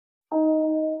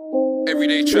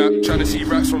Everyday trap, trying to see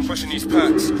rats from pushing these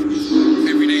packs.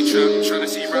 Everyday trap, trying to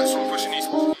see rats from pushing these.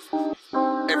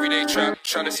 Everyday trap,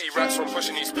 trying to see rats from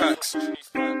pushing these packs.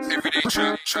 Everyday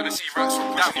trap, trying to see rats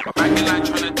from pushing these. My banging line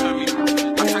trying to turn me.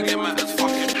 My tag man as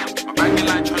fucking. My banging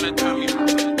line trying to turn me.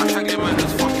 My tag man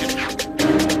as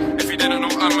fucking. If you didn't know,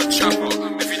 I'm a chopper.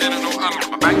 If you didn't know,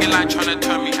 I'm My banging line trying to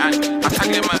turn me and my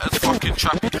tag man as fucking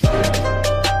trappy.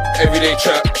 Everyday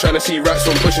trap, trying to see rats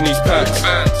from pushing these packs.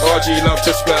 RG love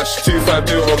to splash, 2-5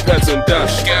 do it on peds and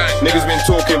dash. Niggas been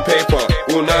talking paper,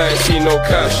 all night ain't seen no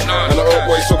cash. And the old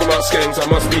boys talking about skanks, I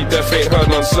must be deaf, ain't heard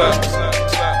none slap.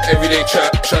 Everyday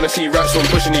trap, trying to see rats from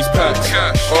pushing these packs.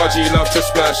 RG love to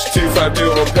splash, 2-5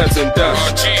 do it on peds and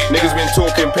dash. Niggas been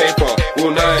talking paper, all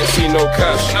night ain't seen no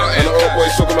cash. And the old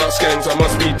boys talking about skanks, I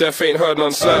must be deaf, ain't heard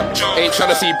none slap. Ain't trying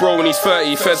to see bro when he's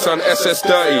 30, feds on SS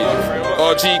dirty.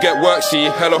 RG get work, see,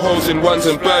 hella hoes in ones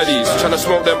and birdies. Tryna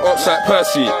smoke them ops like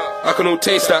Percy, I can all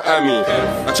taste that Ami.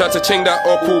 I tried to ching that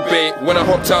Opal bait when I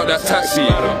hopped out that taxi.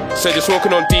 Said you're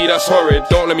smoking on D, that's horrid,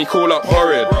 don't let me call up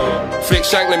horrid. Flick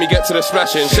shank, let me get to the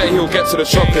smashing, Shay he'll get to the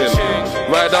chopping.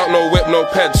 Ride out, no whip, no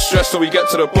peds, stress so we get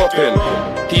to the bopping.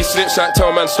 He slips like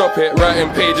tell man stop it,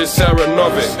 writing pages Sarah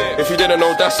Novick. If you didn't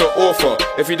know that's an author,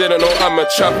 if you didn't know I'm a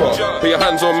trapper. Put your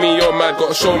hands on me, you're mad,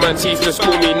 gotta show man teeth, just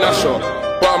call me Nasher.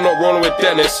 But I'm not rolling with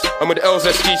Dennis, I'm with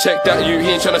LZG, check that you, he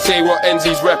ain't tryna say what ends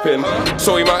he's reppin'.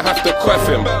 So he might have to quaff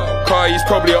him, car he's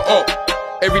probably a op.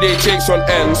 Everyday jakes on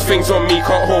ends, things on me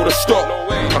can't hold a stop.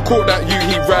 I caught that you,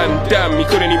 he ran, damn, he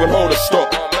couldn't even hold a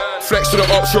stop. Flex to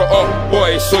the ops, you're up,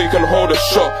 boy, so you can hold a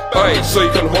shot. Aye, so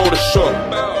you can hold a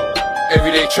shot.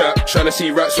 Everyday trap, trying to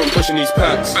see rats from pushing these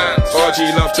packs.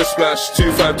 RG love to splash,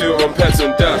 2-5 do it on peds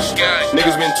and dash.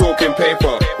 Niggas been talking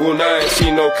paper, all night ain't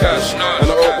seen no cash. And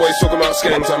the old boys talking about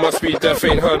skanks, I must be deaf,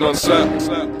 ain't heard none slap.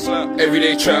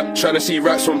 Everyday trap, trying to see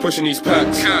rats from pushing these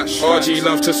packs. RG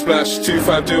love to splash,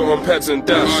 2-5 do it on peds and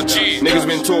dash. Niggas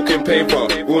been talking paper,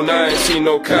 all night ain't seen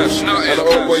no cash. And the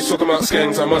old boys talking about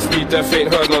skanks, I must be deaf,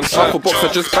 ain't heard none slap. Alpha box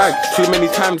I just bagged, too many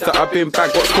times that I've been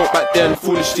bagged. Got smoked back then,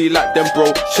 foolishly like them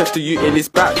bro. Chef to you in his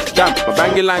back. Damn, my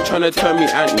banging line tryna turn me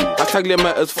anti. I tag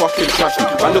Limma as fucking trashy.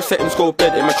 Random settings go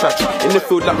bed in my trashy. In the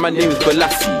field like my name is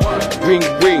Balassi. Ring,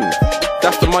 ring.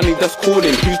 That's the money that's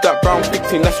calling. Who's that brown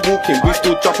victim that's walking? We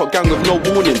still jump up gang with no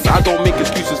warnings. I don't make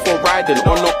excuses for riding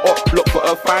on the up block for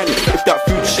a finding. If that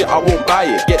food shit, I won't buy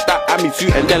it. Get that Ami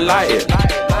suit and then light it.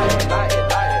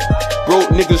 Broke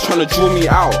niggas tryna draw me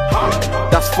out.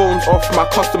 That's phones off, my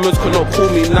customers cannot call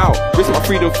me now. Risk my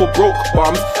freedom for broke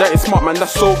bums. That ain't smart man,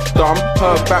 that's so dumb.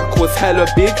 Her back was hella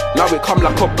big, now it come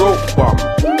like a broke bum.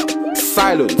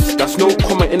 Silence, that's no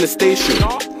comment in the station.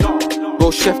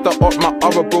 Bro, chef that up, my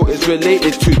other bro is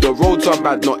related to. The roads are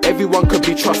bad, not everyone can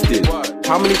be trusted.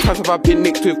 How many times have I been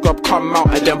nicked with grub, come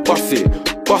out and then bust it?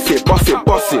 Bust it, bust it,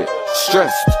 bust it.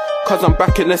 Stressed, cause I'm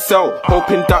back in the cell,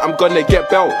 hoping that I'm gonna get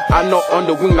belt. I'm not on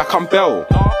the wing like I'm Bell.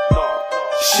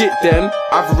 Shit then,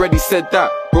 I've already said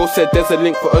that. Bro said there's a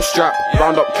link for a strap.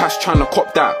 Round up cash tryna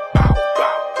cop that.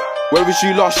 Where was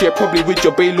you last year? Probably with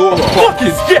your Bay Laura.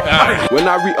 When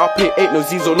I re-up it ain't no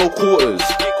Z's or no quarters.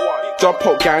 Jump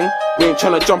out gang, we ain't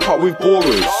tryna jump out with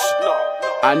borers.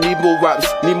 I need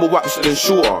more raps than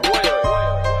shorter.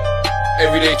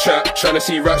 Everyday trap, trying to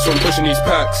see rats from pushing these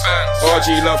packs.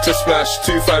 RG love to splash,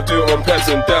 2-5 do it on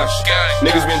peds and dash.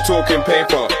 Niggas been talking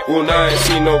paper, all night ain't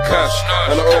seen no cash.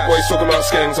 And the old boys talking about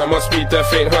skanks, I must be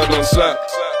deaf, ain't heard none slap.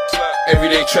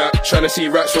 Everyday trap, trying to see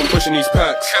rats from pushing these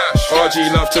packs.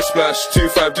 RG love to splash,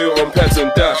 2-5 do it on peds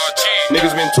and dash.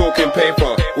 Niggas been talking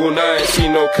paper, all night ain't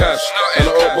seen no cash. And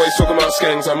the old boys talking about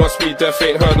skanks, I must be deaf,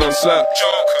 ain't heard none slap.